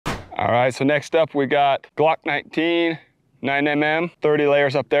All right, so next up we got Glock 19, 9mm, 30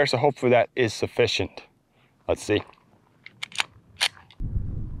 layers up there, so hopefully that is sufficient. Let's see.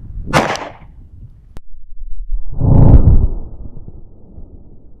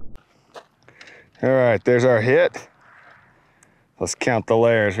 All right, there's our hit. Let's count the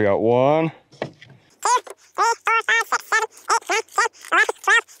layers. We got 1.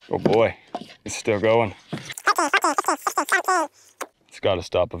 Oh boy, it's still going. It's got to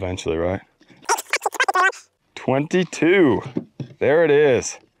stop eventually, right? 22. There it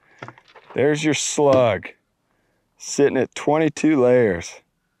is. There's your slug. Sitting at 22 layers.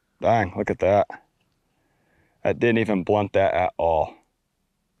 Dang, look at that. That didn't even blunt that at all.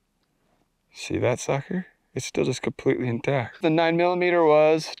 See that sucker? It's still just completely intact. The 9mm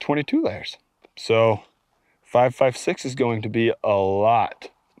was 22 layers. So 5.56 is going to be a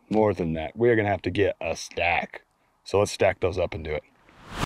lot more than that. We're gonna have to get a stack. So let's stack those up and do it.